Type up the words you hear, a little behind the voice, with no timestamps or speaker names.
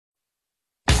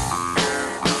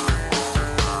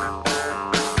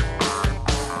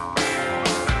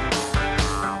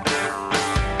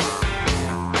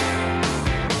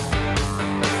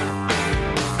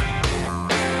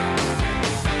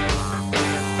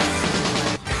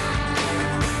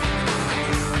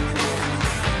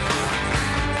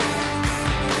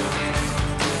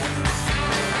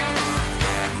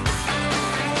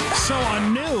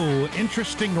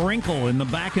interesting wrinkle in the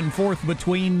back and forth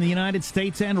between the United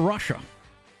States and Russia.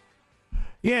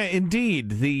 Yeah,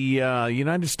 indeed. The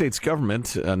United States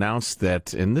government announced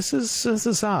that, and this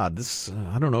is odd.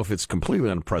 I don't know if it's completely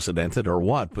unprecedented or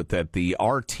what, but that the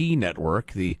RT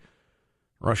network, the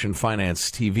Russian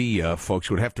finance TV folks,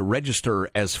 would have to register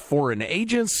as foreign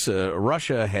agents.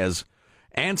 Russia has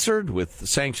answered with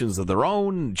sanctions of their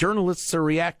own. Journalists are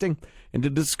reacting. And to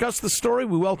discuss the story,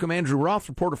 we welcome Andrew Roth,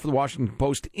 reporter for the Washington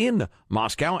Post in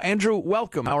Moscow. Andrew,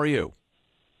 welcome. How are you?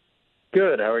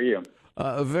 Good. How are you?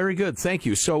 Very good. Thank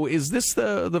you. So is this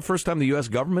the first time the U.S.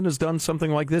 government has done something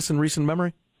like this in recent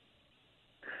memory?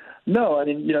 No, I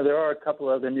mean, there are a couple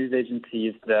other news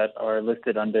agencies that are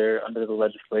listed under the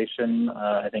legislation.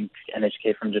 I think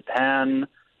NHK from Japan,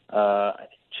 I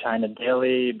think China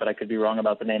Daily, but I could be wrong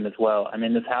about the name as well. I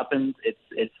mean, this happens.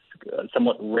 It's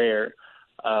somewhat rare.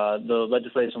 The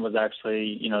legislation was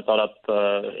actually, thought up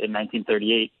in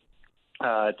 1938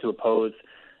 to oppose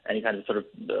any kind of sort of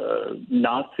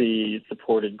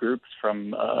Nazi-supported groups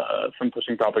from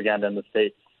pushing propaganda in the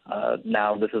States.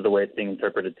 Now this is the way it's being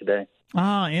interpreted today.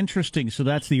 Ah, interesting. So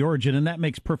that's the origin, and that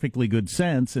makes perfectly good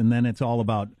sense. And then it's all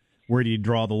about where do you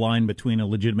draw the line between a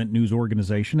legitimate news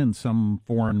organization and some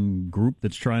foreign group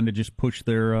that's trying to just push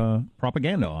their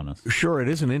propaganda on us. Sure, it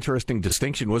is an interesting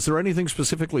distinction. Was there anything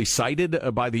specifically cited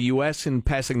by the U.S. in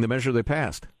passing the measure they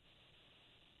passed?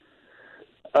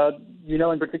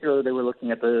 In particular, they were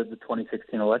looking at the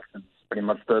 2016 elections, pretty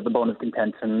much the bone of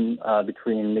contention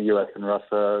between the U.S. and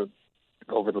Russia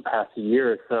over the past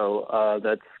year or so.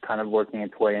 That's kind of working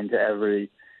its way into every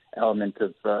element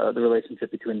of the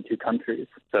relationship between the two countries.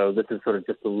 So this is sort of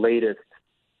just the latest,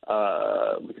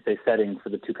 we could say, setting for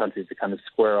the two countries to kind of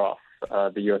square off.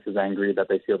 The U.S. is angry that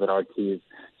they feel that RT is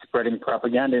spreading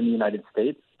propaganda in the United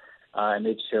States, and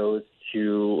they chose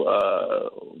to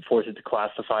force it to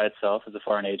classify itself as a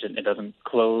foreign agent. It doesn't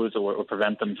close or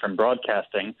prevent them from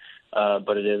broadcasting,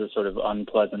 but it is a sort of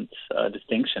unpleasant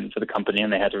distinction for the company,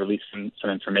 and they had to release some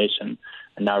information.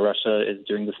 And now Russia is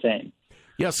doing the same.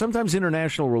 Yeah, sometimes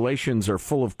international relations are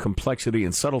full of complexity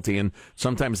and subtlety, and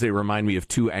sometimes they remind me of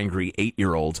two angry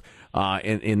 8-year-olds.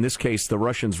 In this case, the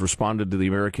Russians responded to the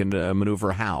American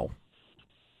maneuver how?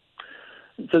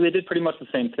 So they did pretty much the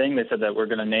same thing. They said that we're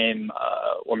going to name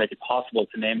or make it possible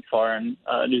to name foreign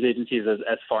news agencies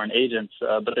as foreign agents.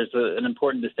 But there's an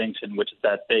important distinction, which is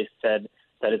that they said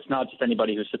that it's not just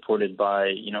anybody who's supported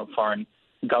by, foreign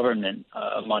government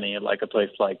money, like a place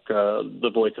like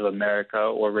the Voice of America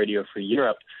or Radio Free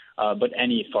Europe, but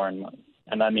any foreign money.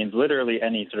 And that means literally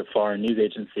any sort of foreign news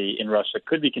agency in Russia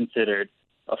could be considered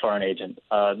a foreign agent.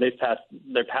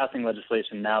 They're passing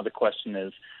legislation now. The question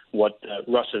is what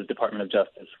Russia's Department of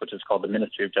Justice, which is called the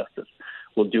Ministry of Justice,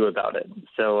 will do about it.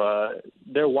 So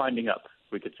they're winding up,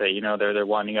 we could say. They're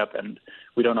winding up, and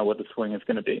we don't know what the swing is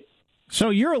going to be. So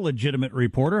you're a legitimate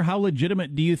reporter. How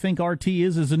legitimate do you think RT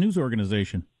is as a news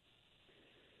organization?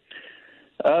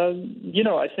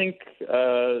 I think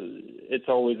it's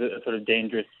always a sort of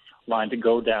dangerous line to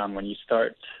go down when you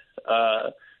start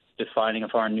defining a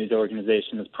foreign news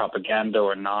organization as propaganda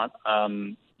or not.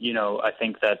 I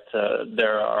think that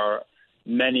there are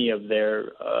many of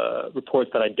their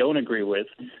reports that I don't agree with,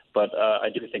 but I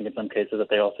do think in some cases that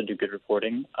they also do good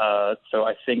reporting. So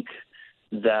I think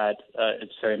that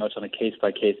it's very much on a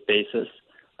case-by-case basis.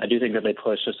 I do think that they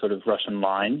push a sort of Russian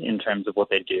line in terms of what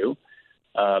they do.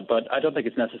 But I don't think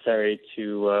it's necessary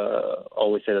to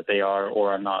always say that they are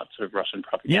or are not sort of Russian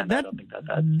propaganda. Yeah, I don't think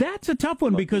that's a tough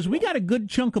one because we got a good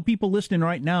chunk of people listening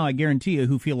right now, I guarantee you,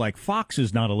 who feel like Fox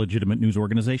is not a legitimate news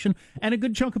organization, and a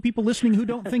good chunk of people listening who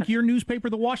don't think your newspaper,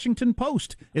 the Washington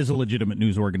Post, is a legitimate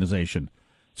news organization.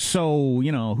 So,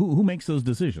 who makes those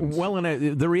decisions? Well,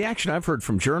 and the reaction I've heard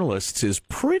from journalists is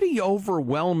pretty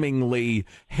overwhelmingly,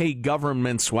 hey,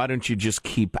 governments, why don't you just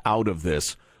keep out of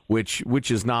this?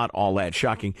 Which is not all that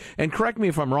shocking. And correct me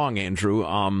if I'm wrong, Andrew,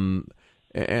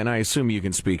 and I assume you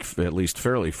can speak at least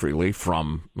fairly freely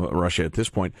from Russia at this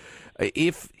point.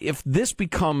 If this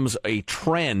becomes a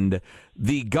trend,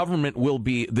 the government will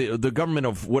be the government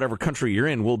of whatever country you're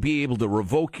in will be able to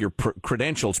revoke your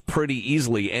credentials pretty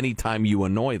easily anytime you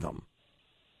annoy them.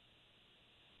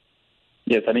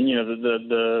 Yes, I mean,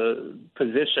 the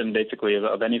position basically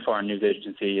of any foreign news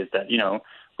agency is that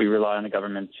we rely on the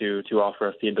government to offer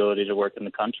us the ability to work in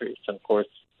the country. So, of course,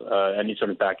 any sort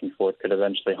of back and forth could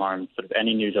eventually harm sort of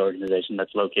any news organization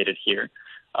that's located here.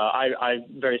 I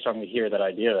very strongly hear that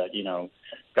idea that,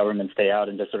 governments stay out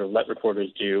and just sort of let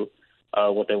reporters do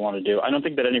what they want to do. I don't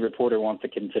think that any reporter wants to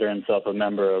consider himself a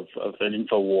member of an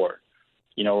info war,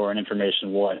 or an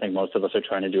information war. I think most of us are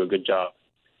trying to do a good job.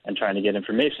 and trying to get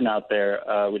information out there.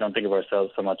 We don't think of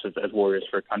ourselves so much as warriors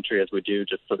for a country as we do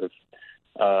just sort of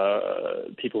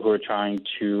people who are trying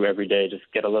to every day just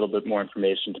get a little bit more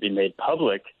information to be made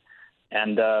public.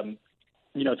 And, to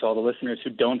all the listeners who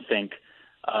don't think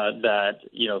that,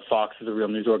 Fox is a real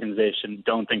news organization,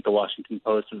 don't think the Washington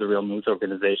Post is a real news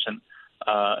organization.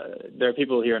 There are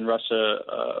people here in Russia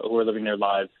who are living their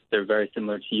lives. They're very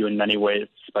similar to you in many ways,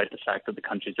 despite the fact that the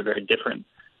countries are very different,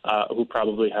 who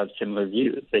probably have similar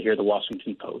views. They hear the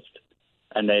Washington Post,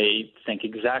 and they think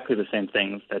exactly the same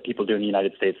things that people do in the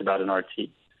United States about an RT.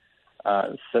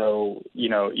 So,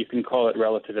 you can call it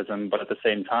relativism, but at the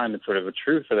same time, it's sort of a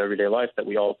truth of everyday life that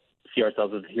we all see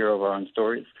ourselves as the hero of our own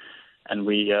stories. And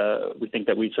we think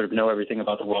that we sort of know everything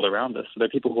about the world around us. So there are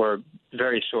people who are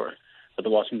very sure that the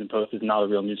Washington Post is not a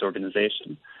real news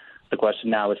organization. The question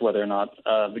now is whether or not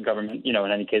the government, in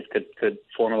any case, could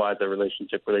formalize a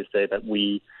relationship where they say that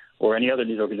we or any other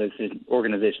news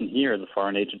organization here is a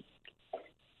foreign agent.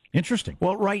 Interesting.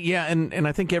 Well, right, yeah, and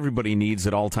I think everybody needs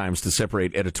at all times to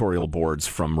separate editorial boards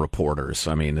from reporters.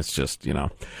 I mean, it's just,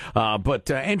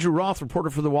 But Andrew Roth, reporter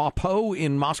for the WAPO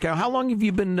in Moscow. How long have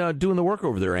you been doing the work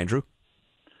over there, Andrew?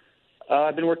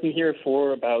 I've been working here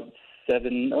for about 6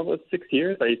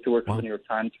 years. I used to work for the New York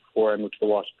Times before I moved to the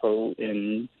WAPO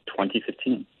in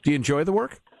 2015. Do you enjoy the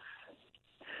work?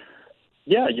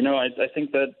 Yeah, I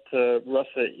think that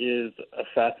Russia is a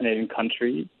fascinating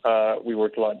country. We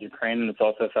worked a lot in Ukraine, and it's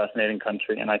also a fascinating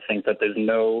country. And I think that there's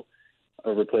no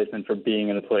replacement for being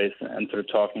in a place and sort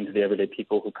of talking to the everyday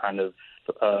people who kind of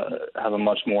have a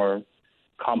much more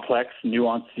complex,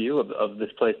 nuanced view of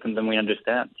this place than we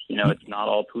understand. It's not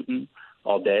all Putin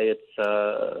all day.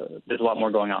 There's a lot more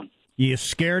going on. You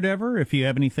scared ever if you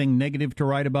have anything negative to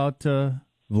write about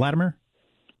Vladimir?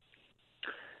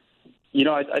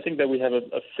 I think that we have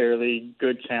a fairly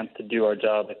good chance to do our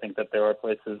job. I think that there are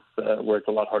places where it's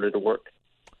a lot harder to work,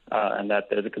 and that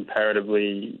there's a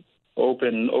comparatively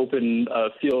open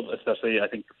field, especially, I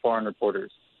think, for foreign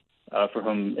reporters, for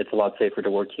whom it's a lot safer to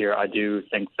work here. I do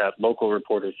think that local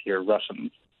reporters here,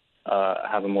 Russians,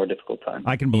 have a more difficult time.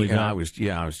 I can believe that. I was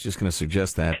just going to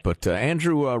suggest that. But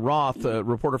Andrew Roth,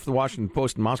 reporter for the Washington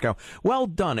Post in Moscow. Well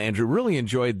done, Andrew. Really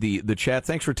enjoyed the chat.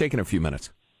 Thanks for taking a few minutes.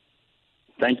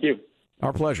 Thank you.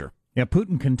 Our pleasure. Yeah,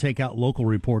 Putin can take out local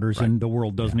reporters, and the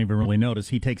world doesn't even really notice.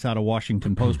 He takes out a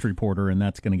Washington Post reporter, and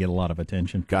that's going to get a lot of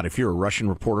attention. God, if you're a Russian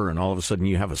reporter and all of a sudden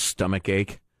you have a stomach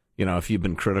ache, if you've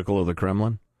been critical of the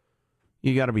Kremlin,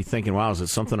 you got to be thinking, wow, is it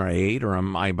something I ate, or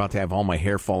am I about to have all my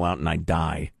hair fall out and I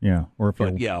die? Yeah.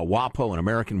 WAPO, an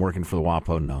American working for the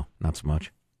WAPO, no, not so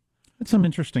much. That's some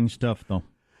interesting stuff, though.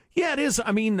 Yeah, it is.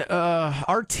 I mean,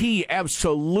 RT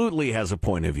absolutely has a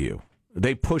point of view.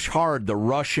 They push hard the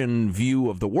Russian view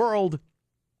of the world,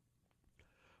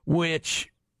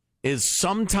 which is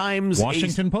sometimes...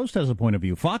 Washington Post has a point of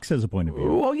view. Fox has a point of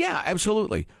view. Well, yeah,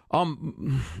 absolutely.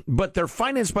 But they're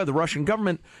financed by the Russian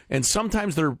government, and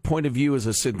sometimes their point of view is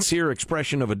a sincere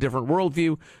expression of a different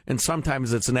worldview, and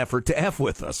sometimes it's an effort to F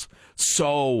with us.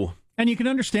 So... And you can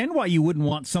understand why you wouldn't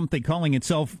want something calling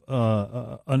itself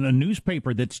a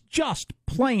newspaper that's just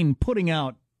plain putting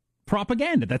out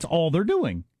propaganda. That's all they're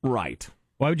doing. Right.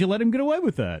 Why would you let him get away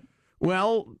with that?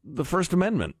 Well, the First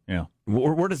Amendment. Yeah.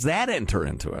 Where does that enter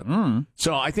into it?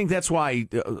 So I think that's why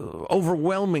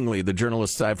overwhelmingly the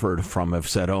journalists I've heard from have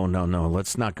said, oh, no,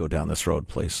 let's not go down this road,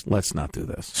 please. Let's not do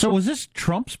this. So was this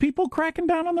Trump's people cracking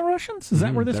down on the Russians? Is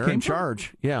that where this came from? They're in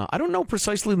charge. Yeah. I don't know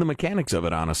precisely the mechanics of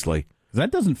it, honestly.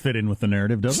 That doesn't fit in with the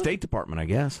narrative, does it? State Department, I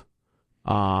guess.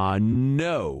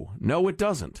 No, it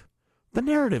doesn't. The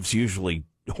narrative's usually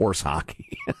horse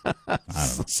hockey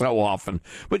so often.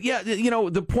 But yeah,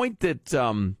 the point that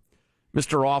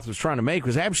Mr. Roth was trying to make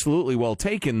was absolutely well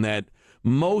taken, that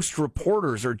most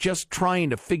reporters are just trying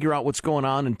to figure out what's going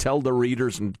on and tell their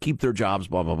readers and keep their jobs,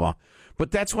 blah, blah, blah.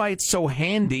 But that's why it's so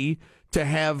handy to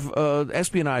have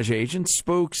espionage agents,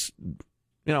 spooks,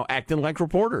 acting like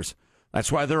reporters. That's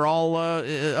why they're all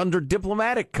under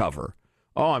diplomatic cover.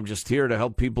 Oh, I'm just here to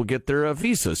help people get their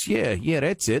visas. Yeah,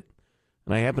 that's it.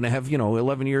 And I happen to have,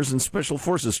 11 years in Special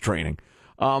Forces training.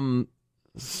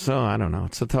 So, I don't know.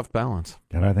 It's a tough balance.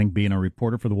 And I think being a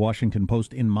reporter for the Washington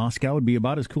Post in Moscow would be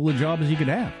about as cool a job as you could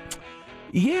have.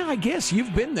 Yeah, I guess.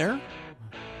 You've been there.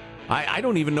 I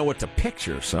don't even know what to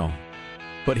picture, so.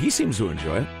 But he seems to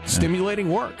enjoy it. Stimulating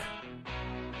work.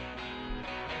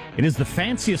 It is the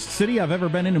fanciest city I've ever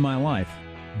been in my life.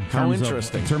 How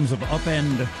interesting. In terms of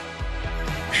upend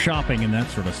shopping and that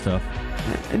sort of stuff.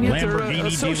 And yet they're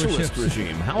a socialist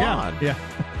regime. How odd. Yeah.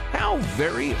 How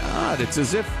very odd. It's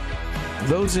as if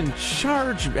those in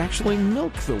charge actually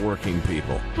milk the working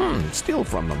people. Steal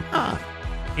from them.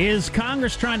 Is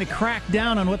Congress trying to crack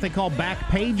down on what they call back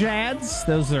page ads?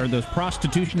 Those are those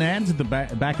prostitution ads at the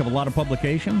back of a lot of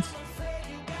publications.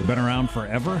 They've been around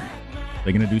forever.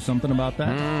 They going to do something about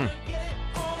that?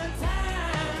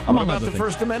 What about the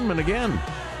First Amendment again?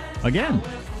 Again.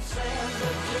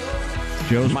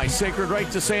 Joe's my sacred right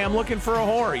to say I'm looking for a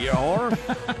whore, you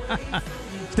whore.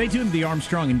 Stay tuned to the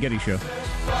Armstrong and Getty Show.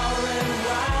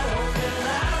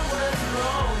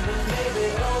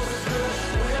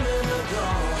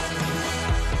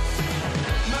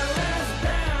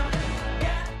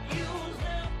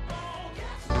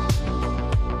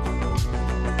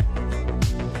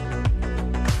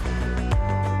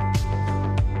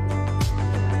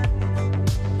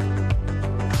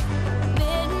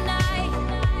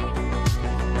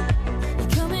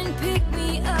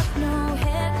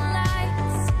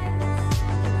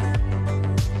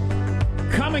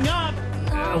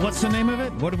 What's the name of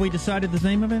it? What have we decided the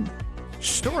name of it?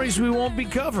 Stories we won't be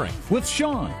covering. With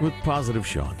Sean. With Positive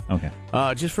Sean. Okay.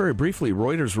 Just very briefly,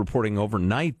 Reuters reporting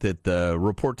overnight that the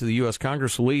report to the U.S.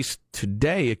 Congress released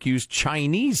today accused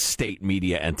Chinese state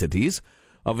media entities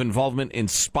of involvement in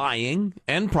spying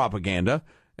and propaganda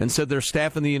and said their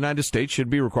staff in the United States should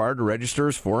be required to register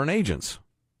as foreign agents.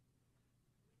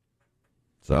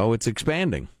 So it's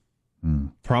expanding.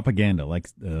 Propaganda, like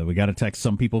we got a text.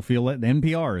 Some people feel that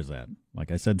NPR is that.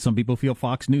 Like I said, some people feel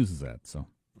Fox News is that. So,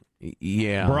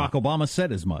 yeah, Barack Obama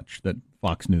said as much that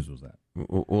Fox News was that.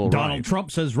 Well, Donald Trump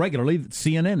says regularly that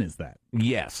CNN is that.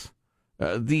 Yes,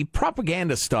 the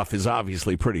propaganda stuff is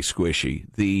obviously pretty squishy.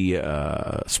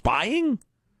 The spying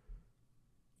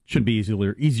should be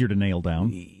easier to nail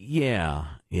down. Yeah.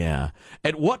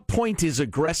 At what point is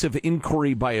aggressive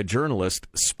inquiry by a journalist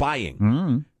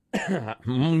spying?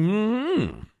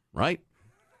 Right?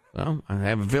 Well, I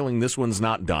have a feeling this one's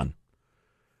not done.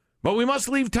 But we must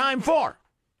leave time for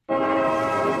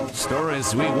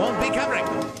stories we won't be covering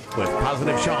with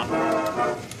Positive Sean.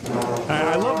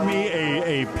 I love me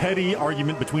a petty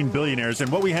argument between billionaires.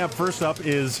 And what we have first up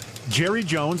is Jerry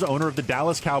Jones, owner of the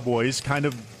Dallas Cowboys, kind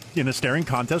of in a staring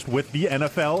contest with the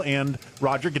NFL and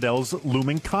Roger Goodell's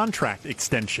looming contract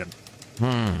extension.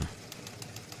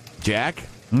 Jack?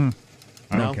 I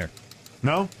don't care.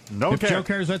 No if care. Joe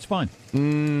cares, that's fine.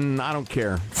 I don't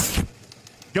care.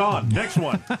 Gone. Next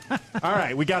one. All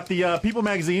right, we got the People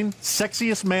Magazine,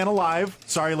 Sexiest Man Alive.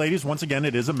 Sorry, ladies, once again,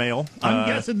 it is a male. I'm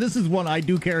guessing this is one I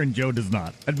do care and Joe does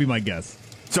not. That'd be my guess.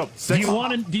 So, do you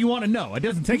want to know? It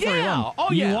doesn't take very long.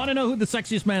 Oh, you want to know who the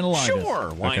sexiest man alive is? Sure,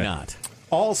 why not?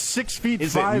 All 6 feet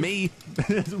is 5. It me?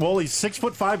 Well, he's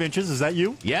 6'5". Is that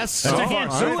you? Yes. That's so a hint.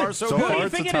 far, so who do you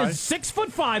think it is?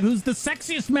 6'5". Who's the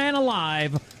sexiest man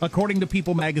alive, according to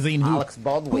People Magazine? Alex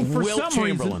Baldwin. Who, Wilt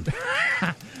Chamberlain.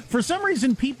 For some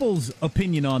reason, people's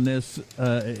opinion on this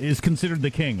is considered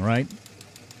the king, right?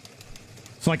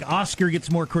 It's like Oscar gets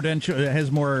more credential,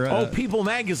 has more. People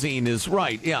Magazine is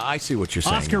right. Yeah, I see what you're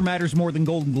saying. Oscar matters more than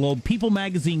Golden Globe. People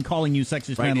Magazine calling you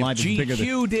sexiest man alive is bigger than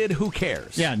GQ did. Who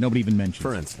cares? Yeah, nobody even mentions.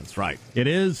 For instance, right? It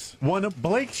is one of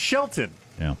Blake Shelton.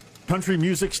 Yeah, country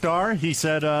music star. He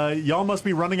said, "Y'all must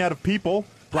be running out of people."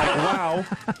 Like, wow,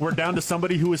 we're down to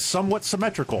somebody who is somewhat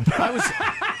symmetrical.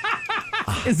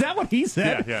 Is that what he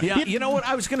said? Yeah. You know what?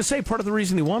 I was going to say part of the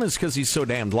reason he won is because he's so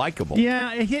damned likable.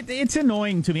 Yeah, it's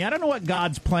annoying to me. I don't know what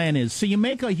God's plan is. So you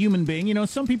make a human being,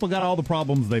 some people got all the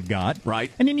problems they've got.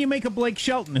 Right. And then you make a Blake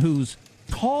Shelton who's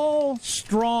tall,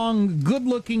 strong,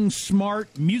 good-looking, smart,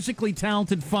 musically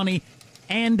talented, funny,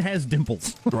 and has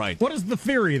dimples. Right. What is the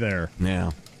theory there?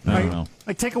 Yeah. I don't know.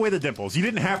 Like, take away the dimples. You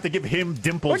didn't have to give him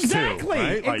dimples, exactly, too.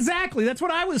 Right? Exactly. That's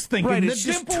what I was thinking. Right, the it's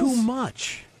just dimples. too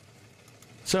much.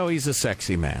 So he's a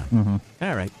sexy man. Mm-hmm.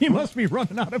 All right. He must be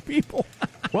running out of people.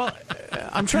 Well,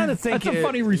 I'm trying to think. That's a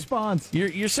funny response. Your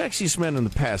sexiest men in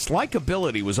the past,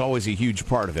 likability was always a huge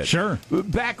part of it. Sure.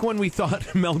 Back when we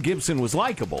thought Mel Gibson was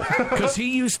likable, because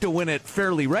he used to win it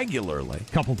fairly regularly.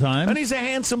 Couple times. And he's a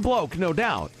handsome bloke, no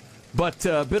doubt. But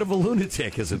a bit of a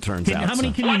lunatic, as it turns out. How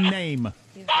many can you name?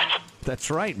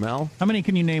 That's right, Mel. How many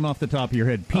can you name off the top of your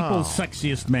head? People's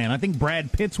sexiest man. I think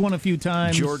Brad Pitt's won a few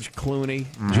times. George Clooney.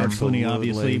 George Clooney,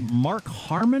 obviously. Mark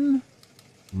Harmon.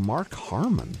 Mark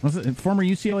Harmon? Was it a former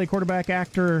UCLA quarterback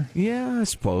actor? Yeah, I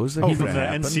suppose. From the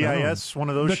NCIS, one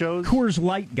of those shows? Coors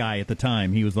Light guy at the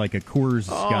time. He was like a Coors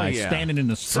guy standing in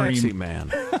the stream. Sexy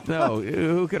man. No,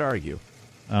 who could argue?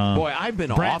 Boy, I've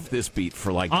been off this beat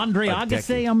for like Andre a Agassi,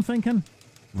 decade. I'm thinking.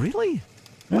 Really?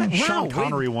 Sean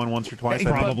Connery won once or twice.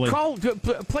 Probably.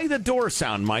 Play the door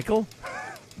sound, Michael.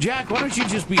 Jack, why don't you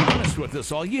just be honest with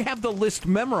us all? You have the list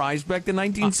memorized back to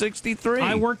 1963.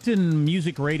 I worked in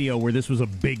music radio where this was a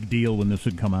big deal when this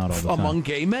would come out all the time. Among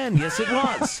gay men, yes, it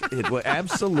was.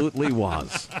 Absolutely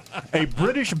was. A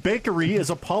British bakery is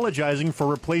apologizing for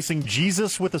replacing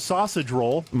Jesus with a sausage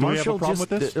roll. Do we have a problem with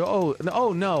this? Oh,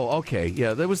 no. Okay.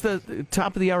 Yeah, that was the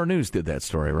top of the hour news did that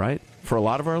story, right? For a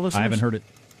lot of our listeners? I haven't heard it.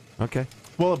 Okay.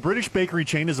 Well, a British bakery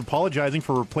chain is apologizing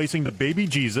for replacing the baby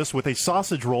Jesus with a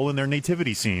sausage roll in their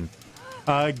nativity scene.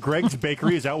 Greg's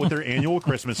Bakery is out with their annual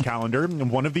Christmas calendar, and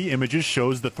one of the images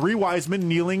shows the three wise men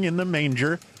kneeling in the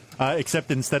manger, except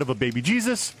instead of a baby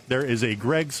Jesus, there is a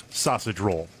Greg's sausage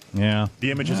roll. Yeah. The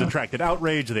image has attracted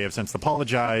outrage. They have since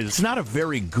apologized. It's not a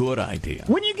very good idea.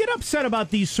 When you get upset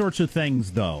about these sorts of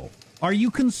things, though, are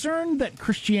you concerned that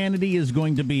Christianity is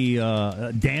going to be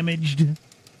damaged?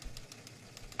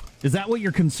 Is that what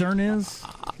your concern is?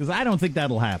 Because I don't think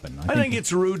that'll happen. I think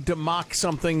it's rude to mock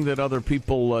something that other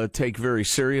people take very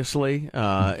seriously,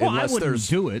 unless there's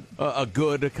do it. A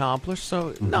good accomplished.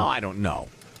 So, no, I don't know.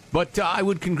 But I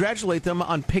would congratulate them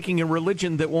on picking a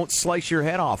religion that won't slice your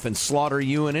head off and slaughter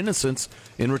you and innocents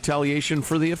in retaliation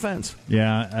for the offense.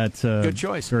 Yeah, that's a good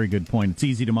choice. Very good point. It's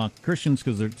easy to mock Christians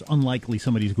because it's unlikely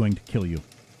somebody's going to kill you.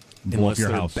 Unless your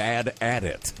they're house. bad at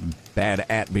it. Bad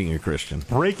at being a Christian.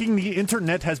 Breaking the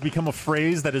internet has become a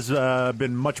phrase that has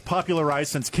been much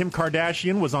popularized since Kim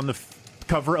Kardashian was on the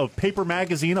cover of Paper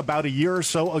Magazine about a year or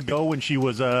so ago when she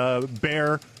was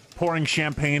bare, pouring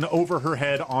champagne over her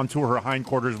head onto her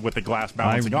hindquarters with a glass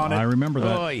balancing on it. I remember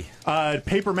that.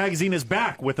 Paper Magazine is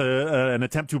back with an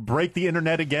attempt to break the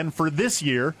internet again for this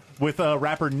year, with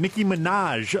rapper Nicki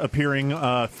Minaj appearing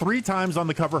 3 times on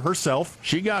the cover herself.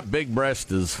 She got big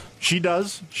breasts. She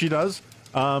does. She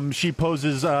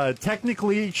poses.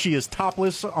 Technically, she is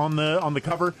topless on the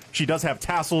cover. She does have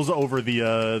tassels over the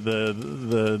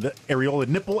areola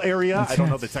nipple area. I don't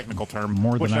know the technical term.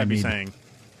 What should I be saying?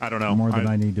 I don't know. More than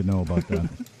I need to know about that.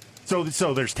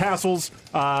 So there's tassels.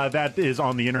 That is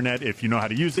on the internet. If you know how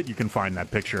to use it, you can find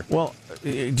that picture. Well, do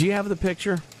you have the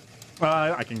picture?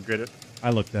 I can get it. I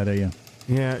looked at it, yeah.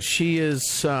 Yeah, she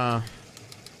is...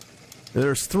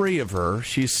 there's 3 of her.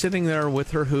 She's sitting there with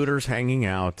her hooters hanging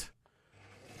out.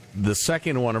 The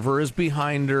second one of her is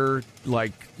behind her,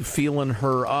 like, feeling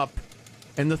her up.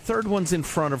 And the third one's in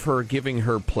front of her, giving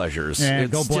her pleasures. Yeah,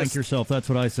 go blank yourself, that's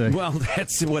what I say. Well,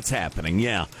 that's what's happening,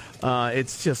 yeah.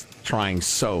 It's just trying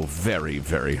so very,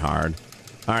 very hard.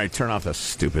 All right, turn off the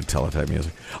stupid teletype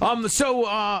music.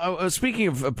 Speaking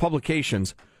of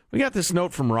publications, we got this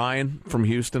note from Ryan from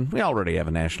Houston. We already have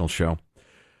a national show.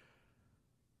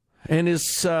 And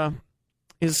his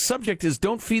subject is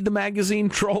 "Don't Feed the Magazine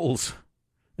Trolls."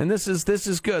 And this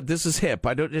is good. This is hip.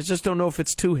 I just don't know if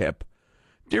it's too hip.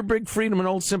 Dear Big Freedom and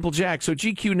Old Simple Jack, so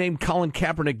GQ named Colin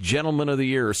Kaepernick Gentleman of the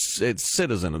Year, it's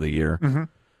Citizen of the Year. Mm-hmm.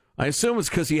 I assume it's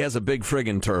because he has a big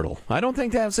friggin' turtle. I don't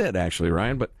think that's it, actually,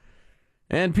 Ryan,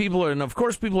 and of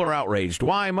course people are outraged.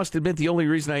 Why? I must admit the only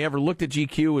reason I ever looked at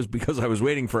GQ was because I was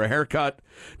waiting for a haircut.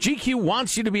 GQ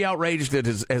wants you to be outraged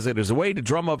as it is a way to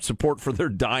drum up support for their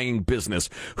dying business.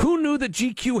 Who knew that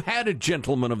GQ had a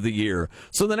Gentleman of the Year?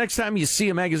 So the next time you see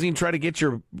a magazine try to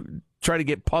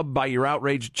get pubbed by your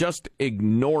outrage, just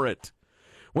ignore it.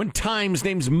 When Times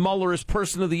names Mueller as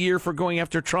Person of the Year for going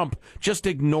after Trump, just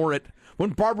ignore it.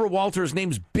 When Barbara Walters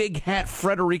names Big Hat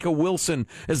Frederica Wilson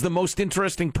as the most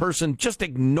interesting person, just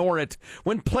ignore it.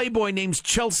 When Playboy names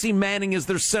Chelsea Manning as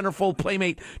their centerfold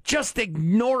playmate, just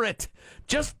ignore it.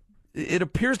 It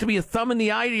appears to be a thumb in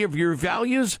the eye of your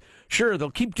values. Sure,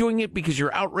 they'll keep doing it because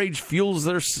your outrage fuels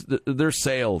their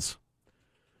sales.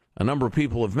 A number of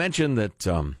people have mentioned that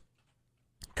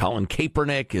Colin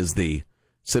Kaepernick is the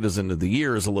Citizen of the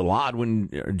Year. Is a little odd when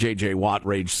J.J. Watt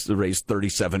raised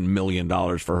 $37 million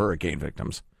for hurricane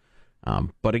victims.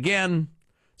 But again,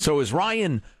 so is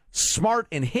Ryan smart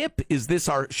and hip? Is this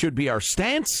should be our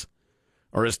stance?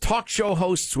 Or as talk show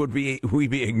hosts would we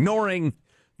be ignoring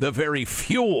the very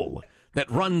fuel that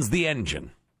runs the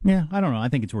engine? Yeah, I don't know. I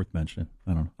think it's worth mentioning.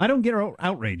 I don't know. I don't get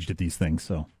outraged at these things,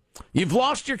 so... You've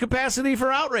lost your capacity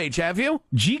for outrage, have you?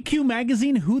 GQ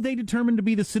magazine, who they determined to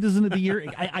be the Citizen of the Year,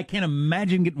 I can't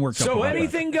imagine getting worked up. So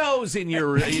anything goes in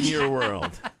your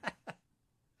world.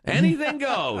 Anything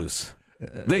goes.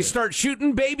 They start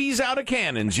shooting babies out of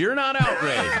cannons. You're not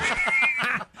outraged.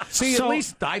 See, at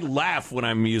least I laugh when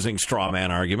I'm using straw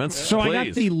man arguments. So Please. I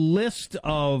got the list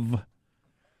of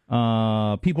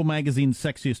People Magazine's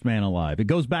Sexiest Man Alive. It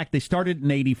goes back, they started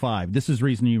in 85. This is the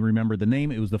reason you remember the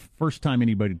name. It was the first time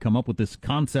anybody had come up with this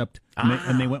concept,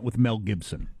 and they went with Mel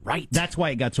Gibson. Right. That's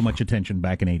why it got so much attention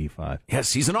back in 85.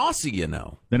 Yes, he's an Aussie, you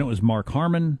know. Then it was Mark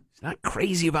Harmon. He's not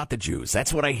crazy about the Jews.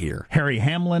 That's what I hear. Harry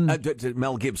Hamlin.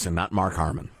 Mel Gibson, not Mark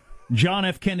Harmon. John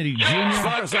F. Kennedy Jr. As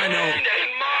far as I know.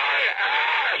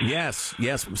 Yes.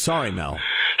 Sorry, Mel.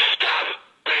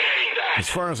 As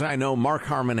far as I know, Mark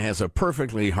Harmon has a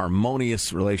perfectly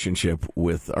harmonious relationship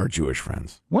with our Jewish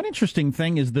friends. One interesting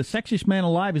thing is the sexiest man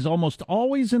alive is almost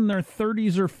always in their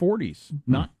 30s or 40s,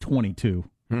 not 22.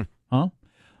 Huh?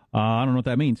 I don't know what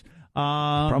that means.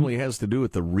 Probably has to do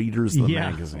with the readers of the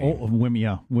magazine.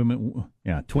 Women,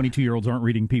 22-year-olds aren't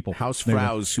reading People.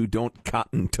 Hausfraus who don't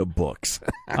cotton to books.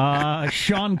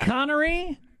 Sean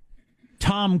Connery,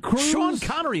 Tom Cruise. Sean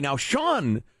Connery. Now,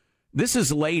 Sean... This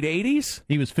is late 80s?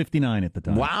 He was 59 at the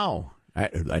time. Wow.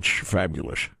 That's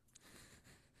fabulous.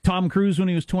 Tom Cruise when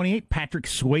he was 28. Patrick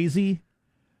Swayze.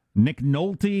 Nick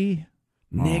Nolte.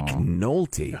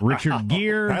 Richard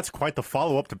Gere. That's quite the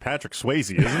follow-up to Patrick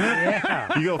Swayze, isn't it?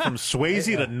 Yeah. You go from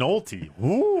Swayze to Nolte.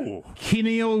 Ooh.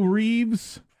 Keanu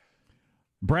Reeves.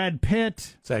 Brad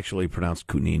Pitt. It's actually pronounced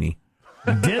Kunini.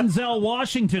 Denzel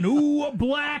Washington, a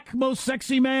black, most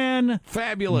sexy man.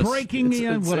 Fabulous. Breaking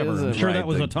whatever. I'm sure that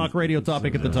was a talk radio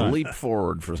topic at the time. Leap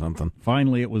forward for something.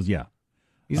 Finally, it was,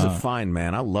 He's a fine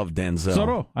man. I love Denzel. So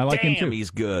do I. like him, too.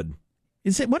 He's good.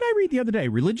 Is it, what did I read the other day?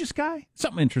 Religious guy?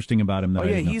 Something interesting about him.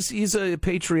 He's a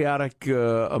patriotic,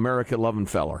 America-loving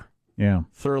feller. Yeah.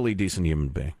 Thoroughly decent human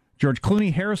being. George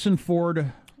Clooney, Harrison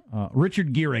Ford,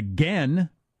 Richard Gere again,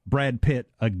 Brad Pitt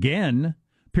again,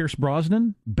 Pierce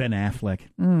Brosnan, Ben Affleck.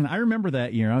 I remember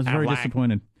that year. I was very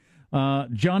disappointed.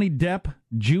 Johnny Depp,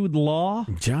 Jude Law.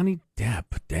 Johnny Depp,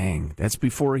 dang. That's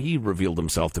before he revealed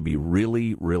himself to be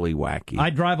really, really wacky.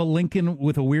 I drive a Lincoln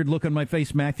with a weird look on my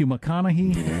face, Matthew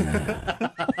McConaughey. Yeah.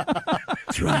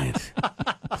 That's right.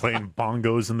 Playing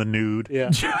bongos in the nude.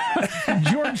 Yeah.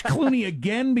 George Clooney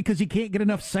again because he can't get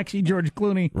enough sexy George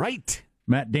Clooney. Right.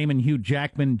 Matt Damon, Hugh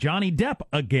Jackman, Johnny Depp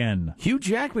again. Hugh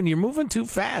Jackman, you're moving too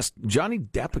fast. Johnny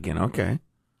Depp again, okay.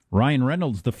 Ryan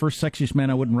Reynolds, the first sexiest man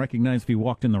I wouldn't recognize if he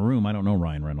walked in the room. I don't know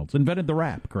Ryan Reynolds. Invented the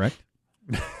rap, correct?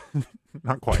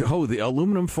 Not quite. Oh, the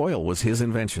aluminum foil was his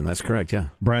invention. That's correct, yeah.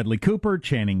 Bradley Cooper,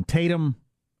 Channing Tatum,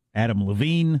 Adam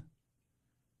Levine,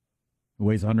 who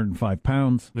weighs 105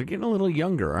 pounds. They're getting a little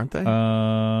younger, aren't they?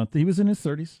 He was in his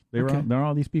 30s. There are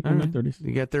all these people in their 30s.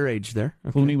 You got their age there.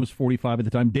 Okay. Clooney was 45 at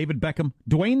the time. David Beckham,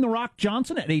 Dwayne "The Rock"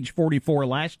 Johnson at age 44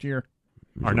 last year.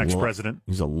 Our next president.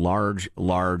 He's a large,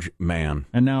 large man.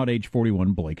 And now at age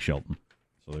 41, Blake Shelton.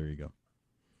 So there you go.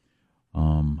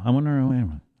 I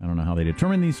wonder, I don't know how they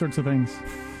determine these sorts of things.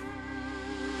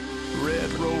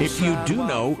 If you do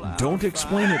know, don't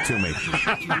explain it to me.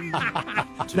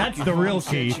 That's the real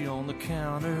key.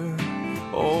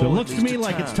 So it looks to me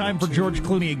like it's time for George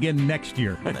Clooney again next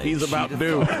year. He's about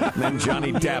due. Then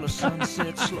Johnny Depp.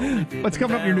 What's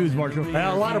coming up in your news, Marshall?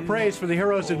 A lot of praise for the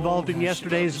heroes involved in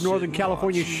yesterday's Northern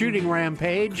California shooting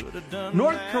rampage.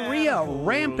 North Korea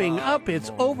ramping up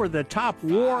its over-the-top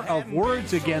war of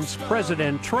words against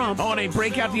President Trump. Oh, and they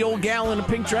break out the old gal in a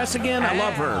pink dress again? I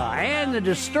love her. And the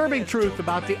disturbing truth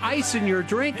about the ice in your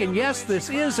drink. And yes, this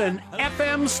is an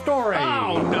FM story.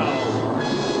 Oh,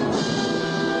 no.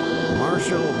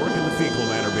 Marshall, working the fecal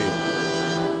matter,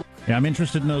 baby. Yeah, I'm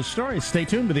interested in those stories. Stay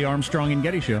tuned to the Armstrong and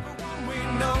Getty Show.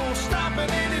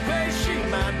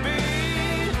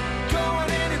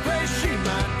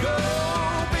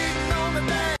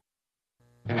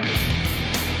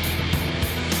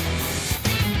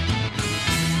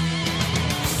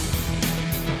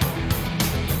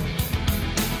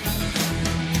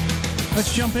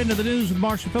 Let's jump into the news with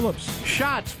Marshall Phillips.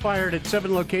 Shots fired at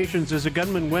 7 locations as a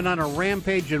gunman went on a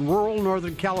rampage in rural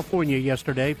Northern California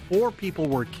yesterday. 4 people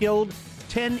were killed,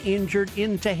 10 injured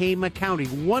in Tehama County.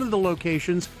 One of the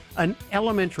locations, an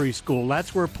elementary school.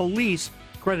 That's where police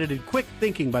credited quick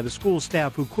thinking by the school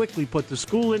staff, who quickly put the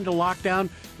school into lockdown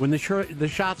when the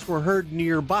shots were heard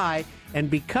nearby. And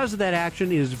because of that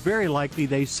action, it is very likely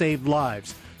they saved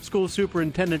lives. School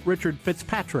Superintendent Richard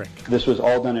Fitzpatrick. This was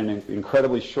all done in an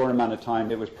incredibly short amount of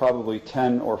time. It was probably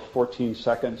 10 or 14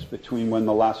 seconds between when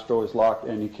the last door was locked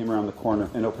and he came around the corner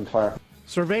and opened fire.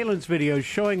 Surveillance videos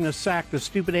showing the sack, the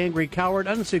stupid, angry coward,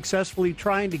 unsuccessfully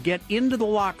trying to get into the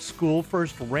locked school,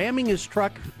 first ramming his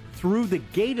truck through the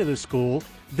gate of the school,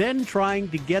 then trying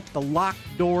to get the locked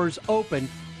doors open,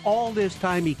 all this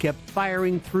time, he kept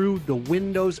firing through the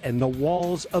windows and the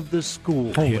walls of the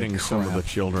school. Hitting some of the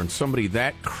children. Somebody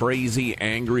that crazy,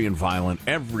 angry, and violent.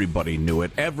 Everybody knew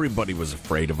it. Everybody was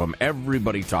afraid of him.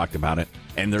 Everybody talked about it.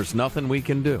 And there's nothing we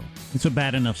can do. It's a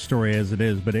bad enough story as it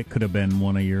is, but it could have been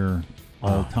one of your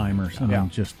all-timers. I mean,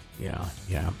 just... Yeah.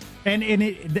 And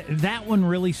that one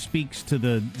really speaks to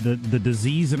the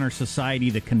disease in our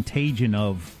society, the contagion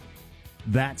of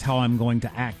that's how I'm going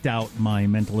to act out my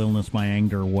mental illness, my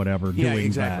anger, whatever,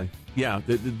 doing that. Yeah,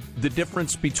 the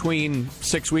difference between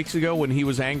 6 weeks ago when he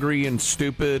was angry and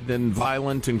stupid and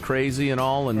violent and crazy and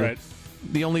all, and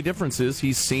the only difference is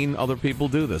he's seen other people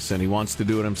do this and he wants to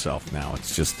do it himself now.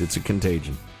 It's a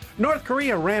contagion. North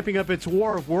Korea ramping up its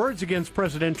war of words against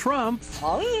President Trump.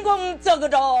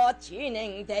 성공적으로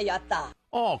진행되었다.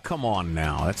 Oh, come on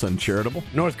now. That's uncharitable.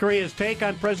 North Korea's take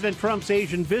on President Trump's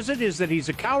Asian visit is that he's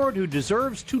a coward who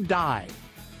deserves to die.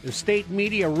 The state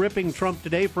media ripping Trump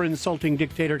today for insulting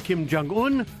dictator Kim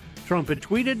Jong-un. Trump had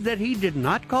tweeted that he did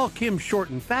not call Kim short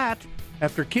and fat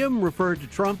after Kim referred to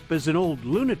Trump as an old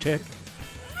lunatic.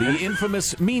 The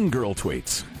infamous Mean Girl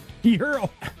tweets. You're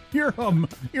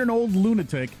an old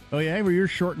lunatic. Oh yeah, well, you're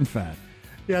short and fat.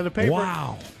 Yeah, the paper.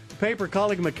 Wow. The paper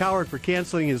calling him a coward for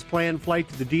canceling his planned flight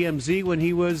to the DMZ when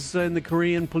he was in the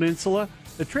Korean Peninsula.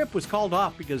 The trip was called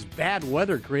off because bad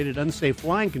weather created unsafe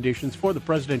flying conditions for the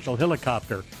presidential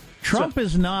helicopter. Trump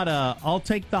is not I'll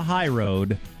take the high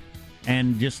road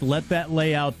and just let that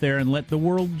lay out there and let the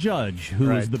world judge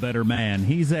who is the better man.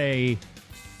 He's a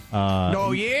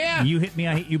you hit me,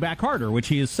 I hit you back harder, which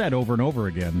he has said over and over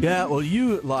again. Yeah, well,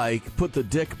 you, put the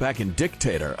dick back in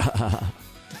dictator.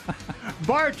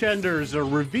 Bartenders are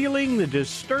revealing the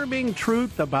disturbing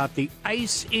truth about the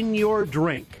ice in your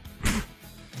drink.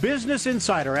 Business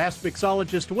Insider asked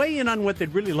mixologists to weigh in on what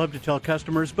they'd really love to tell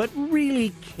customers, but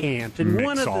really can't. And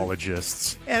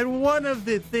Mixologists. one of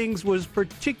the things was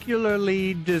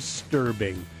particularly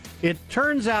disturbing. It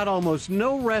turns out almost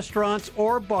no restaurants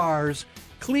or bars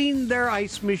clean their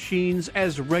ice machines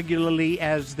as regularly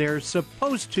as they're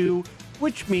supposed to,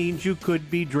 which means you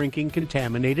could be drinking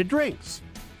contaminated drinks.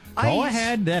 Go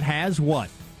ahead, that has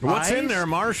what? What's Ice? in there,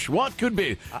 Marsh? What could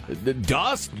be?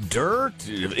 Dust, dirt,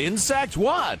 insects,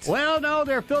 what? Well, no,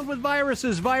 they're filled with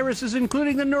viruses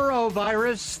including the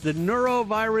neurovirus. The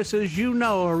neurovirus, as you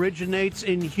know, originates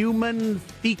in human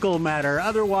fecal matter,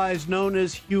 otherwise known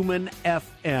as human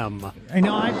FM.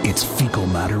 It's Fecal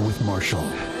Matter with Marshall.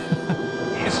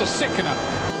 It's a sickener.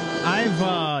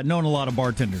 I've known a lot of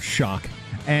bartenders, shock,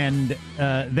 and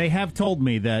they have told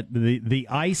me that the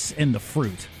ice and the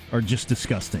fruit are just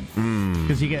disgusting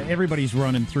because everybody's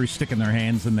running through, sticking their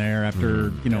hands in there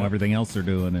after everything else they're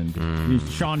doing. And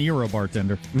Sean, you're a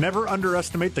bartender. Never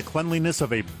underestimate the cleanliness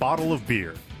of a bottle of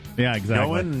beer. Yeah, exactly.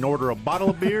 Go in and order a bottle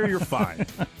of beer, you're fine.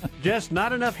 Just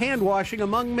not enough hand washing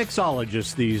among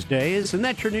mixologists these days. And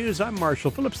that's your news. I'm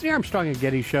Marshall Phillips, the Armstrong and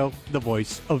Getty Show, the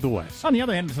voice of the West. On the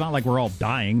other hand, it's not like we're all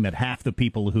dying, that half the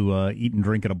people who eat and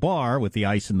drink at a bar with the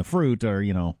ice and the fruit are,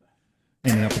 ending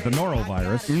up with the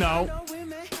norovirus.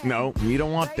 No, you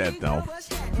don't want that, though.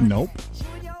 Nope.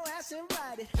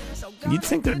 You'd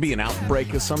think there'd be an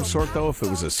outbreak of some sort, though, if it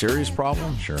was a serious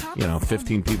problem. Sure.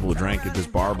 15 people who drank at this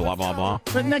bar, blah, blah, blah.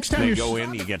 But next time you go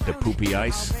in, you get the poopy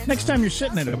ice. Next time you're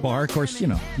sitting at a bar, of course,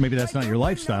 maybe that's not your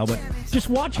lifestyle, but just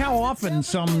watch how often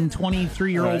some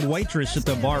 23-year-old waitress at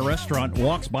the bar restaurant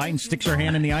walks by and sticks her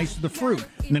hand in the ice of the fruit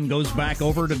and then goes back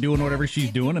over to doing whatever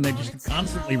she's doing, and they're just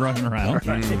constantly running around.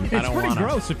 It's pretty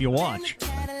gross if you watch.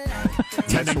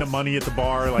 Tending to money at the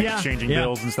bar, exchanging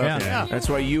bills and stuff. Yeah. That's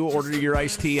why you order your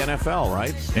iced tea NFL,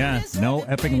 right? Yeah, no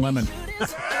effing lemon.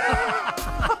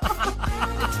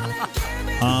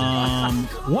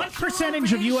 What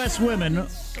percentage of U.S. women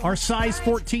are size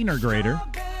 14 or greater?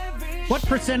 What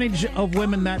percentage of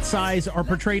women that size are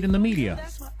portrayed in the media?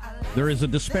 There is a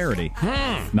disparity,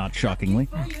 not shockingly.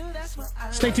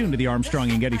 Stay tuned to the Armstrong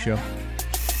and Getty Show.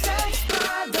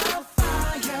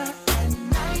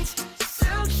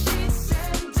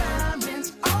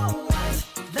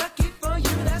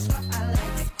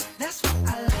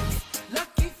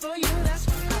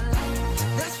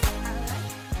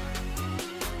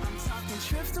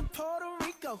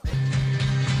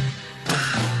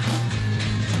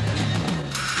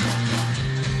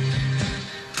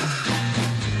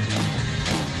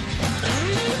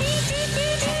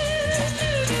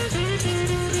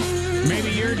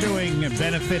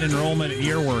 Benefit enrollment at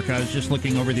your work. I was just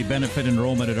looking over the benefit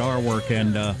enrollment at our work,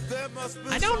 and I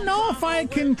don't know if I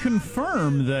can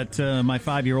confirm that my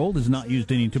 5-year-old has not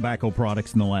used any tobacco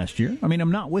products in the last year. I mean,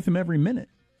 I'm not with him every minute.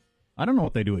 I don't know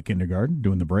what they do at kindergarten,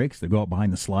 doing the breaks. They go out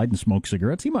behind the slide and smoke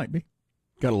cigarettes. He might be.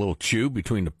 Got a little chew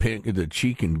between the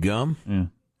cheek and gum. Yeah.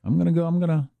 I'm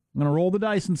gonna roll the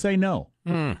dice and say no,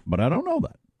 but I don't know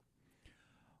that.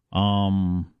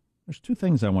 There's two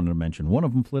things I wanted to mention. One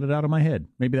of them flitted out of my head.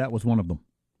 Maybe that was one of them.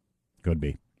 Could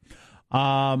be.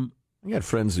 I got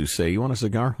friends who say, "You want a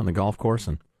cigar on the golf course?"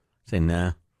 And I say,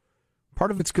 "Nah."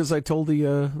 Part of it's because I told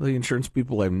the insurance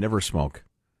people I never smoke,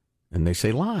 and they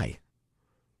say, "Lie."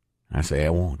 I say, "I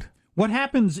won't." What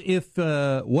happens if?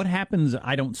 What happens?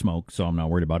 I don't smoke, so I'm not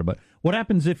worried about it. But what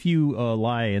happens if you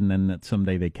lie and then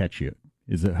someday they catch you?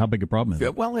 Is it how big a problem is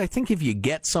it? Well, I think if you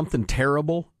get something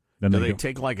terrible, then they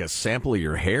take like a sample of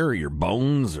your hair, or your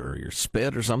bones, or your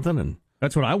spit, or something, and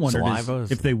that's what I wondered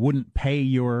is if they wouldn't pay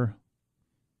for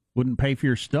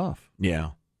your stuff.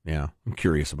 Yeah. I'm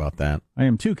curious about that. I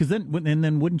am too, because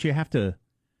then wouldn't you have to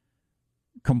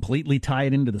completely tie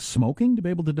it into the smoking to be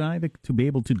able to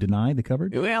deny the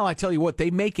coverage? Well, I tell you what, they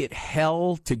make it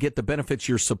hell to get the benefits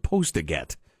you're supposed to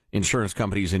get, insurance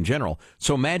companies in general.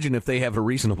 So imagine if they have a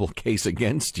reasonable case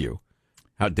against you,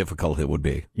 how difficult it would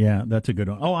be. Yeah, that's a good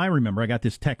one. Oh, I remember. I got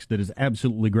this text that is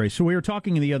absolutely great. So we were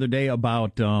talking the other day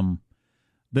about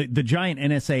the giant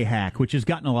NSA hack, which has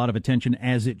gotten a lot of attention,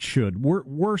 as it should.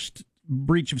 Worst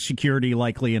breach of security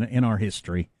likely in our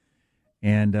history.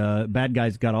 And bad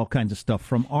guys got all kinds of stuff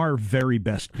from our very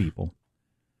best people.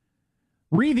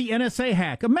 Re the NSA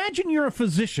hack. Imagine you're a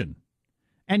physician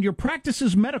and your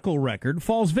practice's medical record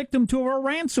falls victim to a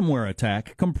ransomware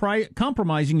attack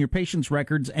compromising your patient's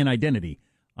records and identity.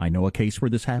 I know a case where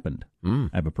this happened. I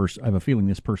have a feeling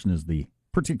this person is the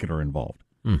particular involved.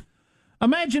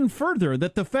 Imagine further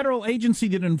that the federal agency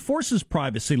that enforces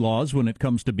privacy laws when it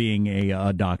comes to being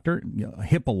a doctor,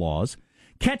 HIPAA laws,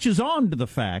 catches on to the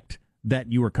fact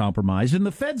that you were compromised, and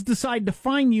the feds decide to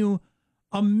fine you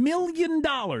 $1 million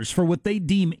for what they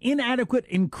deem inadequate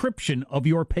encryption of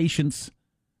your patient's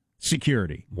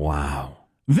security. Wow.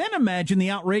 Then imagine the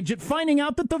outrage at finding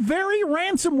out that the very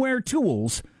ransomware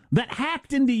tools that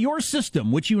hacked into your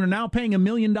system, which you are now paying $1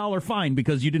 million fine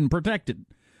because you didn't protect it,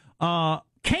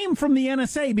 came from the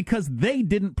NSA because they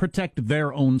didn't protect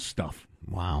their own stuff.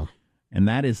 Wow. And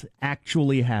that is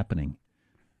actually happening.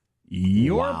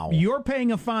 You're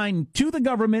paying a fine to the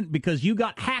government because you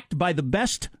got hacked by the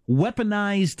best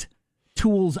weaponized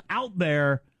tools out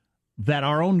there that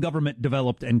our own government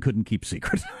developed and couldn't keep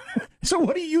secret. So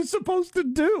what are you supposed to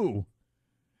do?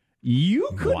 You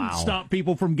couldn't stop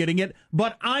people from getting it,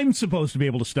 but I'm supposed to be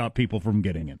able to stop people from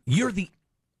getting it. You're the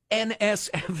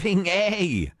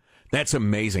NSFing-A. That's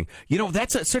amazing.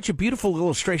 That's such a beautiful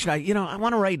illustration. I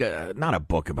want to write not a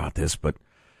book about this, but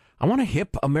I want to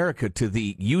hip America to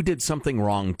the "you did something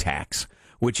wrong" tax,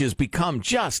 which has become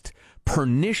just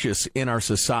pernicious in our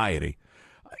society.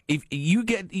 If you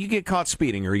get caught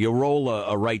speeding, or you roll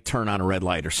a right turn on a red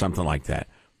light or something like that,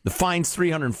 the fine's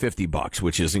 $350,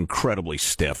 which is incredibly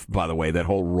stiff, by the way, that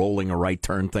whole rolling a right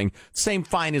turn thing. Same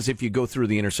fine as if you go through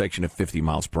the intersection at 50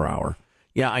 miles per hour.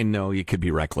 Yeah, I know you could be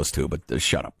reckless too, but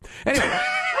shut up. Anyway.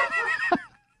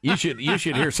 You should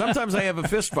hear. Sometimes I have a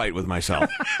fist fight with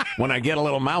myself when I get a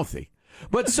little mouthy.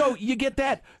 But so you get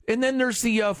that, and then there's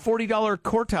the $40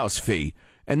 courthouse fee,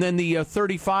 and then the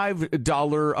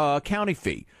 $35 county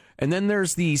fee, and then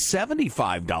there's the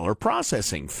 $75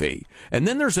 processing fee, and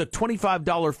then there's a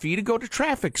 $25 fee to go to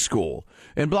traffic school,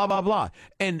 and blah blah blah.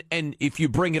 And if you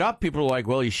bring it up, people are like,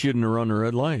 "Well, you shouldn't have run a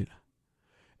red light."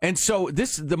 And so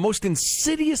the most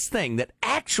insidious thing that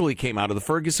actually came out of the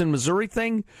Ferguson, Missouri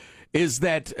thing is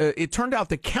that it turned out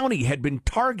the county had been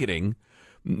targeting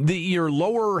your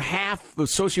lower half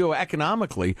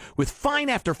socioeconomically with fine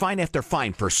after fine after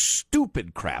fine for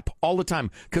stupid crap all the time,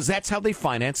 because that's how they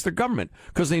financed their government,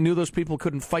 because they knew those people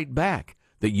couldn't fight back,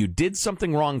 that you did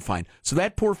something wrong, fine. So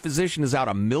that poor physician is out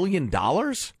 $1 million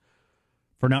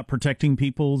for not protecting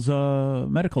people's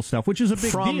medical stuff, which is a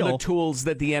big deal. From the tools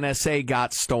that the NSA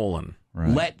got stolen,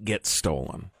 let get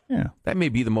stolen. Yeah. That may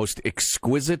be the most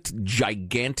exquisite,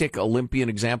 gigantic Olympian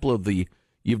example of the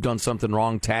 "you've done something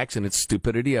wrong" tax and its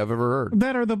stupidity I've ever heard.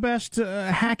 That are the best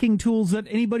hacking tools that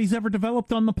anybody's ever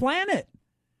developed on the planet.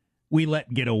 We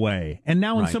let get away. And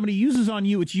now when somebody uses on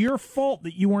you, it's your fault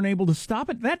that you weren't able to stop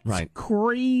it. That's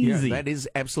crazy. Yeah, that is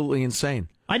absolutely insane.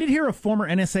 I did hear a former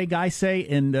NSA guy say,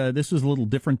 and this was a little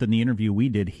different than the interview we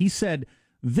did, he said,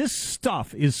 this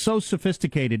stuff is so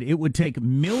sophisticated, it would take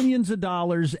millions of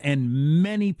dollars and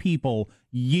many people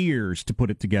years to put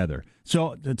it together.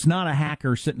 So it's not a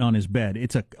hacker sitting on his bed.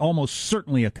 It's almost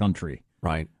certainly a country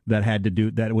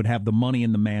that would have the money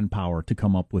and the manpower to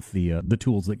come up with the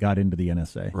tools that got into the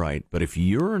NSA. Right, but if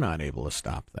you're not able to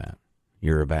stop that,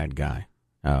 you're a bad guy.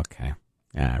 Okay.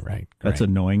 Ah, right. Great. That's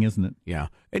annoying, isn't it? Yeah.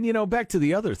 And back to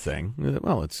the other thing.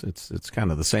 Well, it's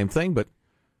kind of the same thing, but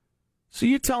So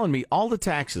you're telling me all the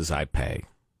taxes I pay,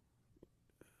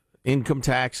 income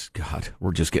tax, God,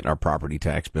 we're just getting our property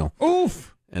tax bill.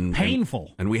 Oof! And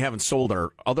painful. And we haven't sold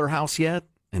our other house yet,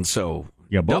 and so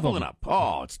doubling up.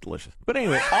 Oh, it's delicious. But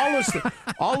anyway,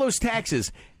 all those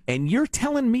taxes, and you're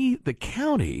telling me the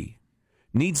county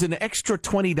needs an extra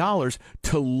 $20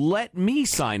 to let me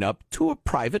sign up to a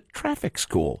private traffic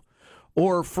school,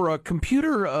 or for a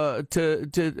computer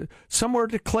to somewhere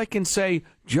to click and say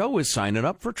Joe is signing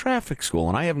up for traffic school,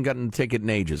 and I haven't gotten a ticket in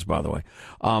ages, by the way.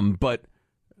 But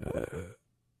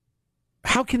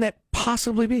how can that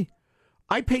possibly be?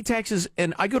 I pay taxes,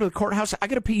 and I go to the courthouse. I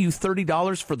got to pay you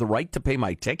 $30 for the right to pay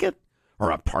my ticket or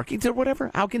a parking ticket or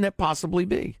whatever. How can that possibly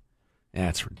be?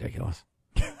 That's ridiculous.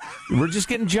 We're just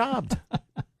getting jobbed.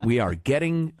 We are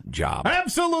getting jobbed.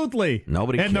 Absolutely.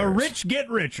 Nobody and cares. And the rich get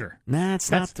richer.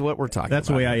 That's not what we're talking about. That's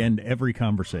the way I end every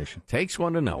conversation. Takes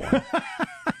one to know one.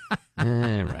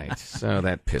 All right. So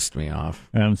that pissed me off.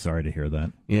 I'm sorry to hear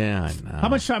that. Yeah, I know. How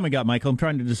much time we got, Michael? I'm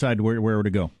trying to decide where to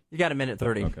go. You got a minute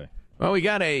 30. Okay. Well, we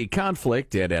got a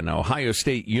conflict at an Ohio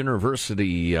State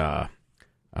University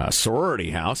sorority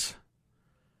house.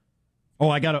 Oh,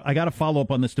 I got to follow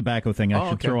up on this tobacco thing. I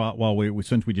should throw out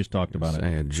since we just talked about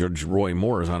it. Judge Roy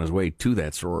Moore is on his way to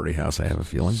that sorority house. I have a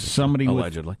feeling.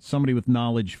 Allegedly, somebody with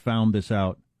knowledge found this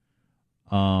out.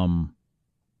 Stephen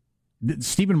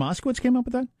Moskowitz came up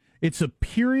with that. It's a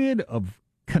period of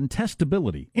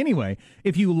contestability. Anyway,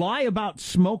 if you lie about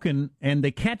smoking and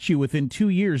they catch you within 2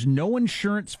 years, no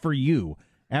insurance for you.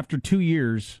 After 2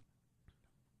 years,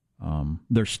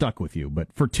 they're stuck with you.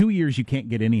 But for 2 years, you can't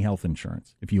get any health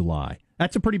insurance if you lie.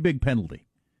 That's a pretty big penalty.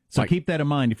 So keep that in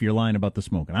mind if you're lying about the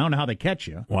smoking. I don't know how they catch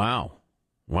you. Wow.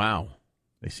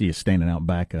 They see you standing out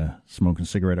back smoking a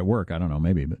cigarette at work. I don't know,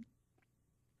 maybe. But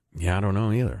yeah, I don't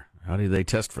know either. How do they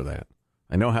test for that?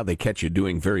 I know how they catch you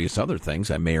doing various other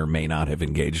things I may or may not have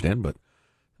engaged in, but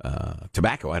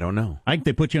tobacco, I don't know. I think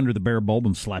they put you under the bare bulb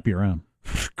and slap you around.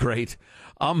 Great.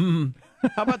 How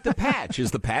about the patch?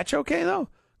 Is the patch okay, though?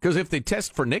 Because if they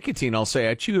test for nicotine, I'll say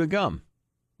I chew the gum.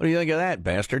 What do you think of that,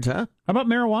 bastards, huh? How about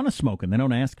marijuana smoking? They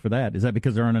don't ask for that. Is that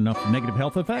because there aren't enough negative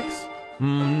health effects?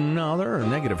 No, there are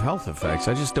negative health effects.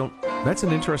 I just don't. That's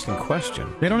an interesting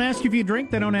question. They don't ask if you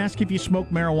drink. They don't ask if you smoke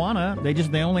marijuana.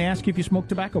 They only ask if you smoke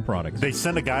tobacco products. They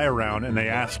send a guy around and they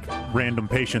ask random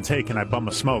patients, "Hey, can I bum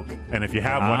a smoke?" And if you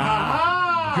have one,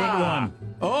 good one.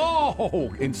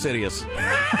 Oh, insidious.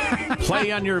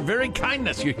 Play on your very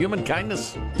kindness, your human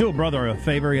kindness. Do a brother a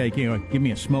favor. Yeah, give me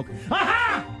a smoke.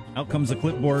 Aha! Out comes the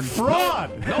clipboard.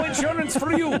 Fraud! No insurance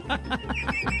for you.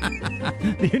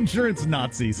 The insurance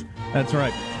Nazis. That's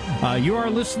right. You are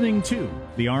listening to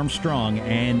the Armstrong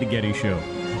and Getty Show.